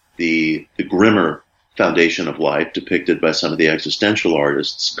than the grimmer foundation of life depicted by some of the existential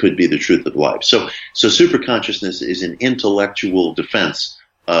artists, could be the truth of life. So Superconsciousness is an intellectual defense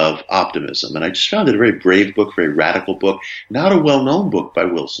of optimism, and I just found it a very brave book, very radical book, not a well-known book by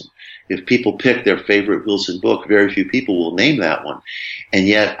Wilson. If people pick their favorite Wilson book, very few people will name that one. And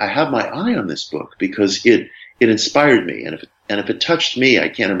yet I have my eye on this book because it inspired me. And if it touched me, I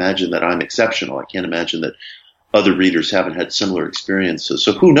can't imagine that I'm exceptional. I can't imagine that other readers haven't had similar experiences.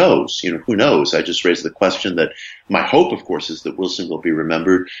 So who knows? Who knows? I just raised the question that my hope, of course, is that Wilson will be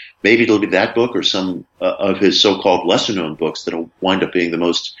remembered. Maybe it'll be that book or some of his so-called lesser-known books that'll wind up being the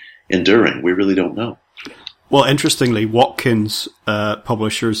most enduring. We really don't know. Well, interestingly, Watkins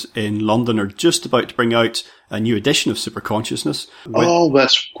publishers in London are just about to bring out a new edition of Superconsciousness. Oh,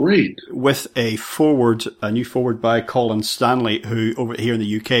 that's great. With a new forward by Colin Stanley, who over here in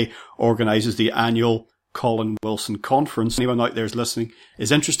the UK organises the annual Colin Wilson Conference. Anyone out there is listening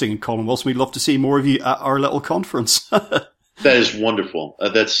is interested in Colin Wilson. We'd love to see more of you at our little conference. That is wonderful.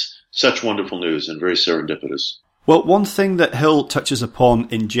 That's such wonderful news and very serendipitous. Well, one thing that Hill touches upon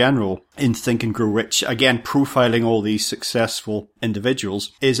in general in Think and Grow Rich, again, profiling all these successful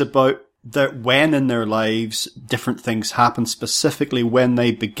individuals, is about that when in their lives different things happen, specifically when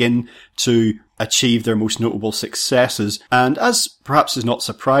they begin to achieve their most notable successes. And as perhaps is not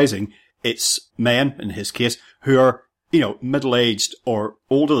surprising, it's men, in his case, who are, middle-aged or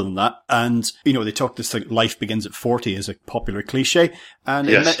older than that. And, they talk this thing, life begins at 40 is a popular cliche. And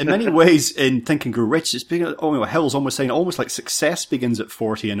yes. in many ways, in Think and Grow Rich, it's Hill's almost saying almost like success begins at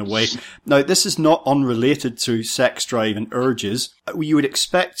 40 in a way. Now, this is not unrelated to sex drive and urges. You would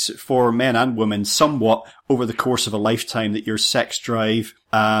expect for men and women somewhat over the course of a lifetime that your sex drive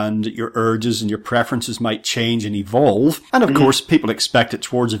and your urges and your preferences might change and evolve. And of course, people expect it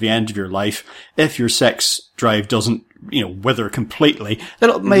towards the end of your life. If your sex drive doesn't, wither completely,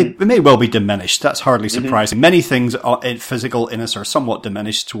 It may well be diminished. That's hardly surprising. Many things physical in us are somewhat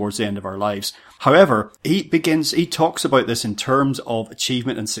diminished towards the end of our lives. However, he talks about this in terms of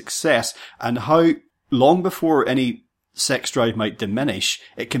achievement and success, and how long before any sex drive might diminish,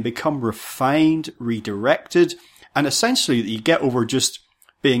 it can become refined, redirected, and essentially you get over just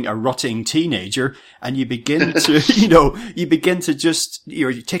being a rutting teenager, and you begin to,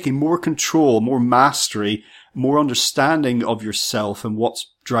 you're taking more control, more mastery, more understanding of yourself and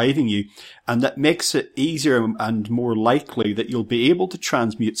what's driving you. And that makes it easier and more likely that you'll be able to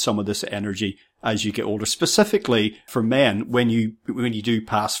transmute some of this energy as you get older, specifically for men when you do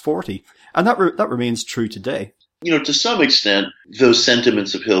pass 40. And that remains true today. To some extent, those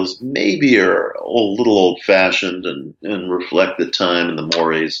sentiments of Hill's maybe are a little old-fashioned and reflect the time and the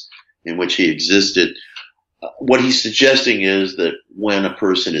mores in which he existed. What he's suggesting is that when a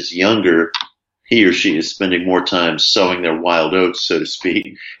person is younger, he or she is spending more time sowing their wild oats, so to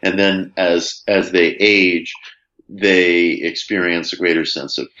speak, and then as they age, they experience a greater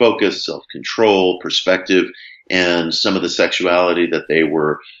sense of focus, self-control, perspective, and some of the sexuality that they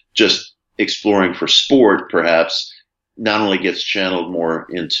were just exploring for sport, perhaps, not only gets channeled more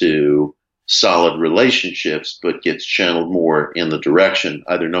into solid relationships, but gets channeled more in the direction,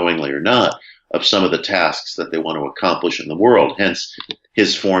 either knowingly or not, of some of the tasks that they want to accomplish in the world. Hence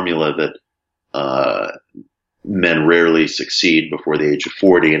his formula that men rarely succeed before the age of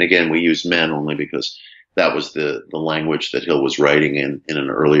 40. And again, we use men only because that was the language that Hill was writing in an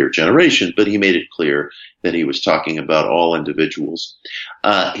earlier generation, but he made it clear that he was talking about all individuals.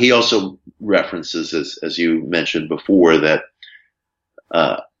 He also references, as you mentioned before, that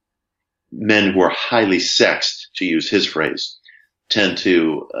men who are highly sexed, to use his phrase, tend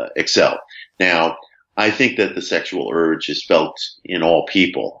to excel. Now, I think that the sexual urge is felt in all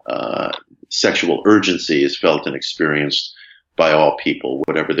people. Sexual urgency is felt and experienced by all people,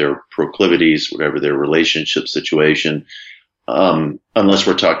 whatever their proclivities, whatever their relationship situation. Unless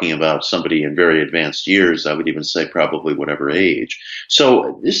we're talking about somebody in very advanced years, I would even say probably whatever age.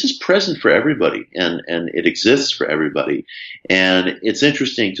 So this is present for everybody, and it exists for everybody. And it's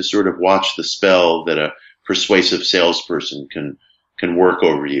interesting to sort of watch the spell that a persuasive salesperson can work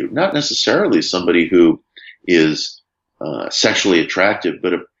over you. Not necessarily somebody who is sexually attractive,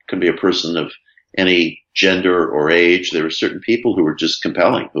 but it can be a person of any gender or age. There are certain people who are just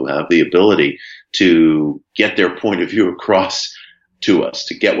compelling, who have the ability to get their point of view across to us,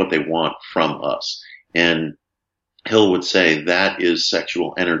 to get what they want from us. And Hill would say that is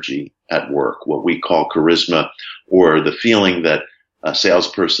sexual energy at work, what we call charisma, or the feeling that a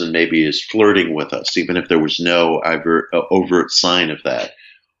salesperson maybe is flirting with us, even if there was no overt sign of that.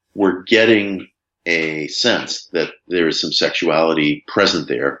 We're getting a sense that there is some sexuality present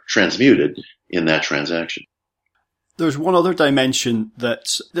there, transmuted in that transaction. There's one other dimension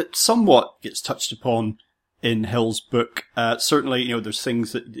that somewhat gets touched upon in Hill's book. Certainly, there's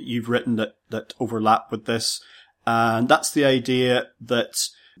things that you've written that overlap with this. And that's the idea that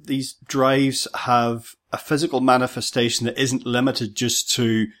these drives have a physical manifestation that isn't limited just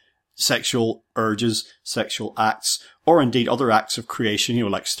to sexual urges, sexual acts, or indeed other acts of creation,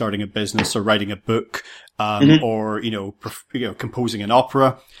 like starting a business or writing a book, or, composing an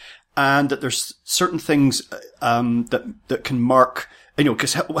opera. And that there's certain things, that can mark,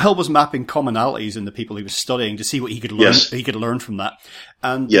 because Hill was mapping commonalities in the people he was studying to see what he could learn, he could learn from that.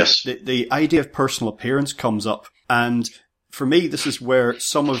 And the idea of personal appearance comes up. And for me, this is where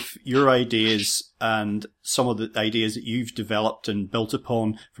some of your ideas and some of the ideas that you've developed and built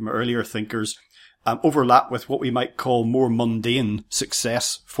upon from earlier thinkers overlap with what we might call more mundane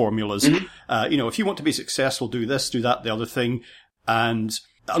success formulas. If you want to be successful, do this, do that, the other thing. And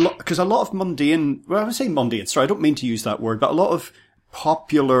because a lot of mundane, well, I would say mundane, sorry, I don't mean to use that word, but a lot of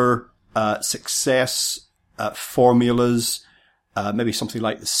popular success formulas, maybe something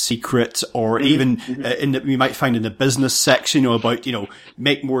like The Secret, or even we might find in the business section, about,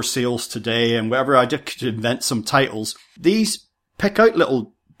 make more sales today and whatever. I just could invent some titles. These pick out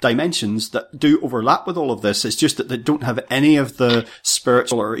little dimensions that do overlap with all of this. It's just that they don't have any of the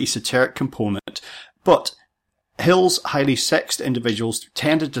spiritual or esoteric component. But Hill's highly sexed individuals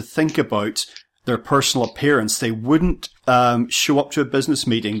tended to think about their personal appearance. They wouldn't show up to a business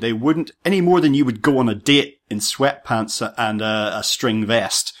meeting. They wouldn't, any more than you would go on a date in sweatpants and a string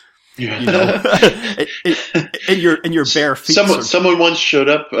vest. In your bare feet. Someone once showed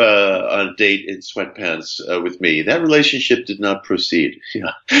up on a date in sweatpants with me. That relationship did not proceed.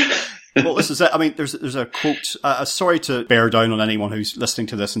 Yeah. Well, this is it. I mean, there's a quote. Sorry to bear down on anyone who's listening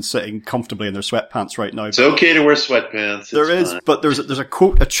to this and sitting comfortably in their sweatpants right now. It's okay to wear sweatpants. But there's a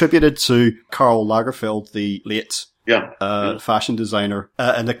quote attributed to Karl Lagerfeld, the late fashion designer.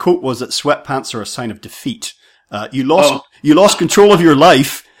 And the quote was that sweatpants are a sign of defeat. You lost control of your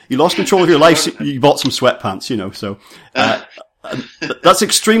life. You lost control of your life, so you bought some sweatpants, so, that's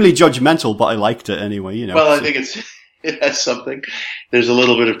extremely judgmental, but I liked it anyway, Well, I think it has something. There's a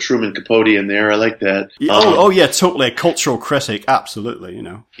little bit of Truman Capote in there. I like that. Yeah, totally. A cultural critic. Absolutely,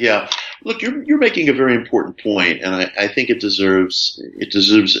 Yeah. Look, you're making a very important point, and I think it deserves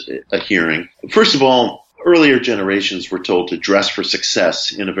a hearing. First of all, earlier generations were told to dress for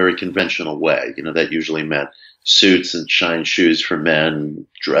success in a very conventional way. That usually meant suits and shine shoes for men,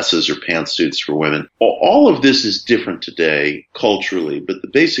 dresses or pantsuits for women. All of this is different today culturally, but the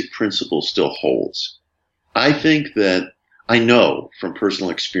basic principle still holds. I think that I know from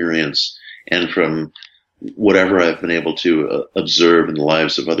personal experience and from whatever I've been able to observe in the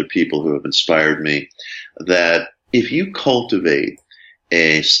lives of other people who have inspired me, that if you cultivate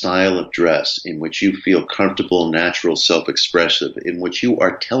a style of dress in which you feel comfortable, natural, self-expressive, in which you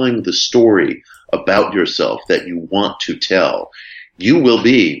are telling the story about yourself that you want to tell, you will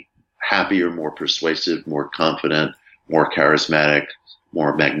be happier, more persuasive, more confident, more charismatic,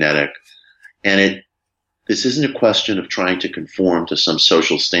 more magnetic. And this isn't a question of trying to conform to some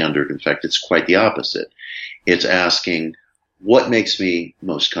social standard. In fact, it's quite the opposite. It's asking, what makes me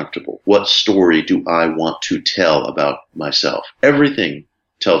most comfortable? What story do I want to tell about myself? Everything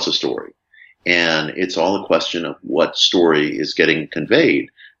tells a story. And it's all a question of what story is getting conveyed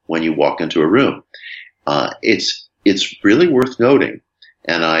when you walk into a room. It's really worth noting.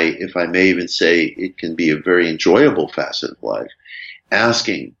 And if I may even say, it can be a very enjoyable facet of life,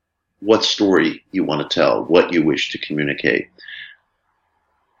 asking what story you want to tell, what you wish to communicate.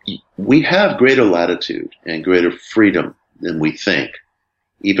 We have greater latitude and greater freedom than we think,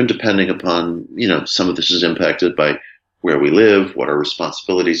 even depending upon, some of this is impacted by where we live, what our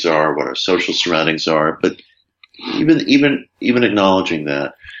responsibilities are, what our social surroundings are. But even acknowledging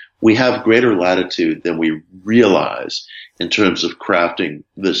that, we have greater latitude than we realize in terms of crafting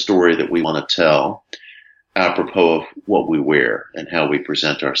the story that we want to tell, apropos of what we wear and how we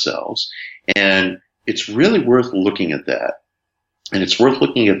present ourselves. And it's really worth looking at that. And it's worth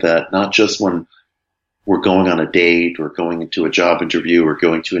looking at that not just when we're going on a date or going into a job interview or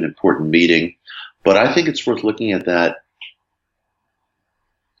going to an important meeting, but I think it's worth looking at that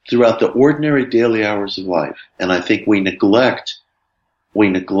throughout the ordinary daily hours of life. And I think we neglect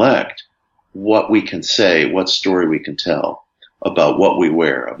what we can say, what story we can tell about what we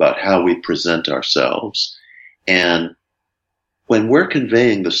wear, about how we present ourselves. And when we're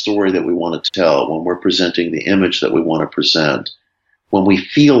conveying the story that we want to tell, when we're presenting the image that we want to present, when we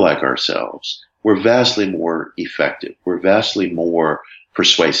feel like ourselves, we're vastly more effective. We're vastly more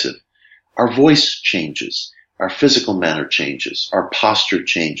persuasive. Our voice changes. Our physical manner changes. Our posture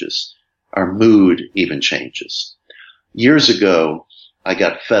changes. Our mood even changes. Years ago, I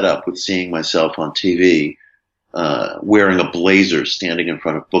got fed up with seeing myself on TV wearing a blazer standing in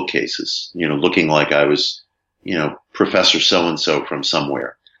front of bookcases, looking like I was, Professor so-and-so from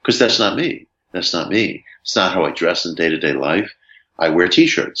somewhere. Because that's not me. That's not me. It's not how I dress in day-to-day life. I wear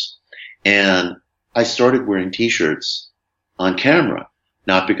T-shirts. And I started wearing T-shirts on camera,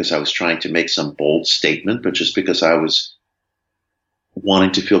 not because I was trying to make some bold statement, but just because I was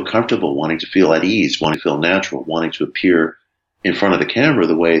wanting to feel comfortable, wanting to feel at ease, wanting to feel natural, wanting to appear in front of the camera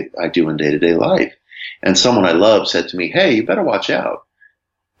the way I do in day-to-day life. And someone I love said to me, hey, you better watch out.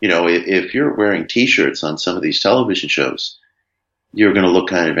 If you're wearing T-shirts on some of these television shows, you're going to look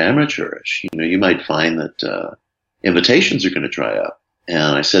kind of amateurish. You might find that invitations are going to dry up.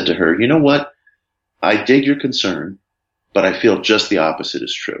 And I said to her, you know what? I dig your concern, but I feel just the opposite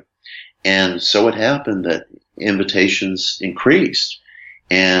is true. And so it happened that invitations increased,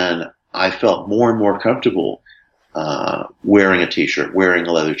 and I felt more and more comfortable wearing a T-shirt, wearing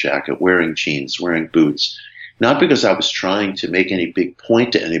a leather jacket, wearing jeans, wearing boots. Not because I was trying to make any big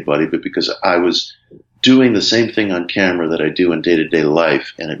point to anybody, but because I was doing the same thing on camera that I do in day-to-day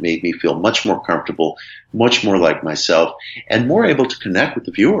life, and it made me feel much more comfortable, much more like myself, and more able to connect with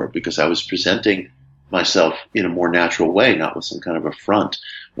the viewer because I was presenting myself in a more natural way, not with some kind of a front.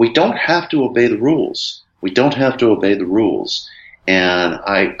 We don't have to obey the rules. We don't have to obey the rules. And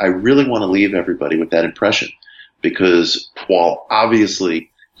I really want to leave everybody with that impression, because while obviously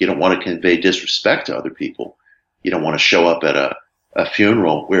you don't want to convey disrespect to other people, you don't want to show up at a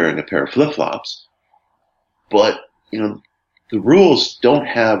funeral wearing a pair of flip-flops, but, the rules don't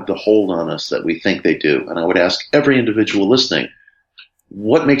have the hold on us that we think they do. And I would ask every individual listening,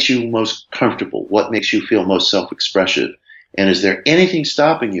 what makes you most comfortable? What makes you feel most self-expressive? And is there anything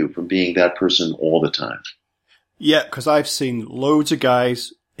stopping you from being that person all the time? Yeah, because I've seen loads of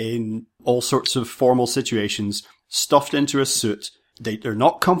guys in all sorts of formal situations stuffed into a suit. They're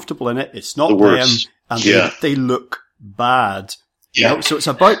not comfortable in it. It's not The them. worst. And Yeah. they look bad. Yeah. You know? So it's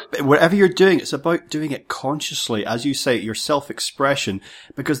about, whatever you're doing, it's about doing it consciously. As you say, your self-expression,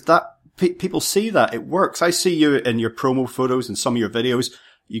 because that, people see that it works. I see you in your promo photos and some of your videos.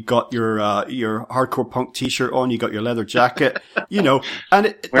 You got your hardcore punk t-shirt on. You got your leather jacket, you know,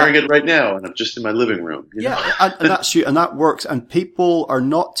 and wearing it right now, and I'm just in my living room. And that's you, and that works. And people are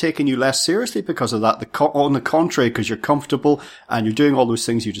not taking you less seriously because of that. On the contrary, because you're comfortable and you're doing all those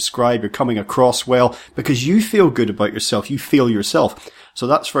things you describe. You're coming across well because you feel good about yourself. You feel yourself. So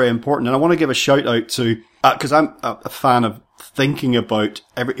that's very important. And I want to give a shout out to, because I'm a fan of thinking about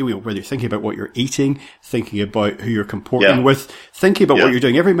whether you're thinking about what you're eating, thinking about who you're comporting with, thinking about what you're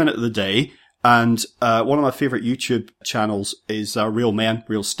doing every minute of the day. And one of my favorite YouTube channels is Real Men,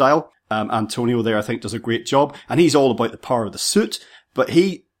 Real Style. Antonio there, I think, does a great job. And he's all about the power of the suit, but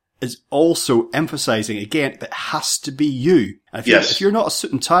he is also emphasizing, again, that it has to be you. And if you're not a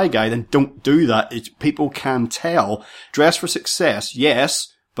suit and tie guy, then don't do that. People can tell. Dress for success,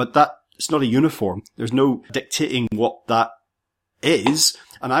 yes, but it's not a uniform. There's no dictating what that is.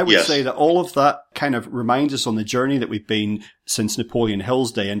 And I would say that all of that kind of reminds us on the journey that we've been since Napoleon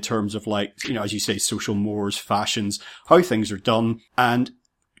Hill's day in terms of, like, you know, as you say, social mores, fashions, how things are done, and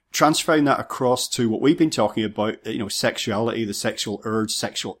transferring that across to what we've been talking about, you know, sexuality, the sexual urge,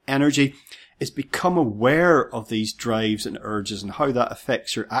 sexual energy, is become aware of these drives and urges and how that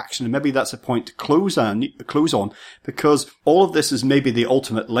affects your action. And maybe that's a point to close on, because all of this is maybe the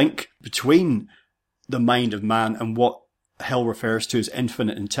ultimate link between the mind of man and what Hill refers to as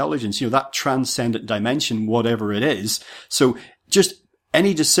infinite intelligence, you know, that transcendent dimension, whatever it is. So just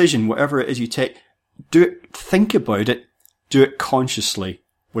any decision, whatever it is you take, think about it, do it consciously,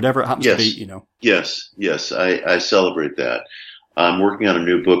 whatever it happens to be, you know. Yes, I celebrate that. I'm working on a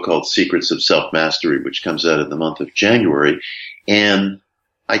new book called Secrets of Self-Mastery, which comes out in the month of January. And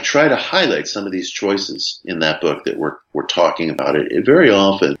I try to highlight some of these choices in that book that we're talking about. It very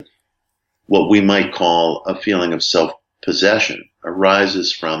often, what we might call a feeling of self-possession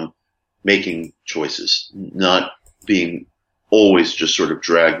arises from making choices, not being always just sort of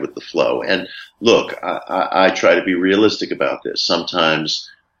dragged with the flow. And look, I try to be realistic about this. Sometimes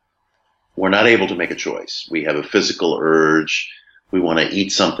we're not able to make a choice. We have a physical urge. We want to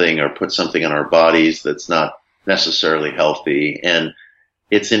eat something or put something in our bodies that's not necessarily healthy. And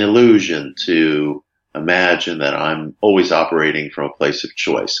it's an illusion to imagine that I'm always operating from a place of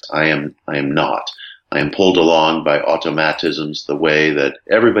choice. I am not. I am pulled along by automatisms the way that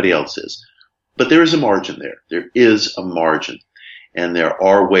everybody else is. But there is a margin there. There is a margin. And there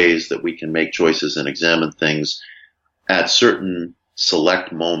are ways that we can make choices and examine things at certain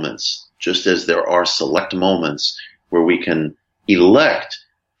select moments, just as there are select moments where we can elect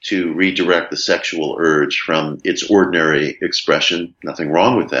to redirect the sexual urge from its ordinary expression, nothing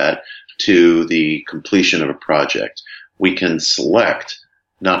wrong with that, to the completion of a project. We can select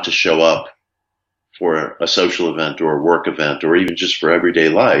not to show up for a social event or a work event or even just for everyday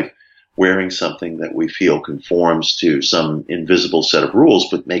life wearing something that we feel conforms to some invisible set of rules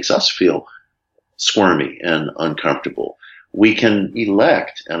but makes us feel squirmy and uncomfortable. We can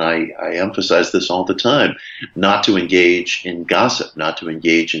elect, and I emphasize this all the time, not to engage in gossip, not to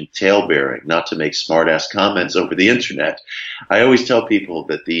engage in tale-bearing, not to make smart-ass comments over the internet. I always tell people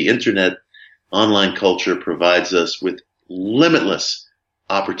that the internet online culture provides us with limitless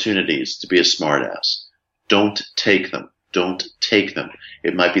opportunities to be a smart-ass. Don't take them. Don't take them.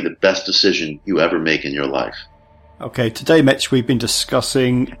 It might be the best decision you ever make in your life. Okay, today, Mitch, we've been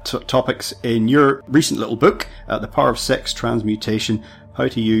discussing topics in your recent little book, The Power of Sex Transmutation, how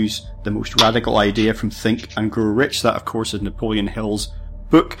to use the most radical idea from Think and Grow Rich. That, of course, is Napoleon Hill's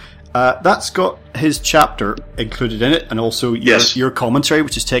book. That's got his chapter included in it, and also your commentary,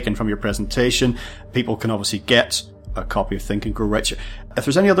 which is taken from your presentation. People can obviously get a copy of Think and Grow Rich. If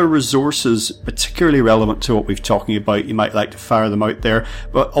there's any other resources particularly relevant to what we've talking about, you might like to fire them out there,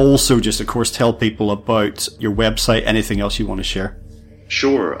 but also just, of course, tell people about your website, anything else you want to share.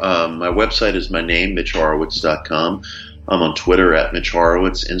 Sure. My website is my name, MitchHorowitz.com. I'm on Twitter at Mitch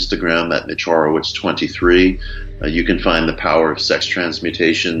Horowitz, Instagram at Mitch Horowitz23. You can find The Power of Sex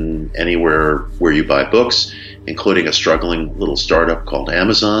Transmutation anywhere where you buy books, including a struggling little startup called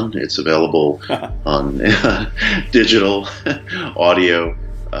Amazon. It's available on digital, audio,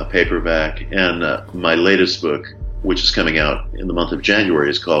 paperback. And my latest book, which is coming out in the month of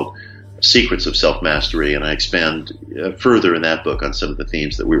January, is called Secrets of Self-Mastery. And I expand further in that book on some of the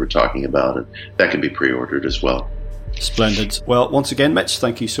themes that we were talking about. And that can be pre-ordered as well. Splendid. Well, once again, Mitch,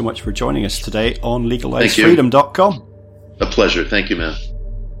 thank you so much for joining us today on LegalizeFreedom.com. A pleasure. Thank you, man.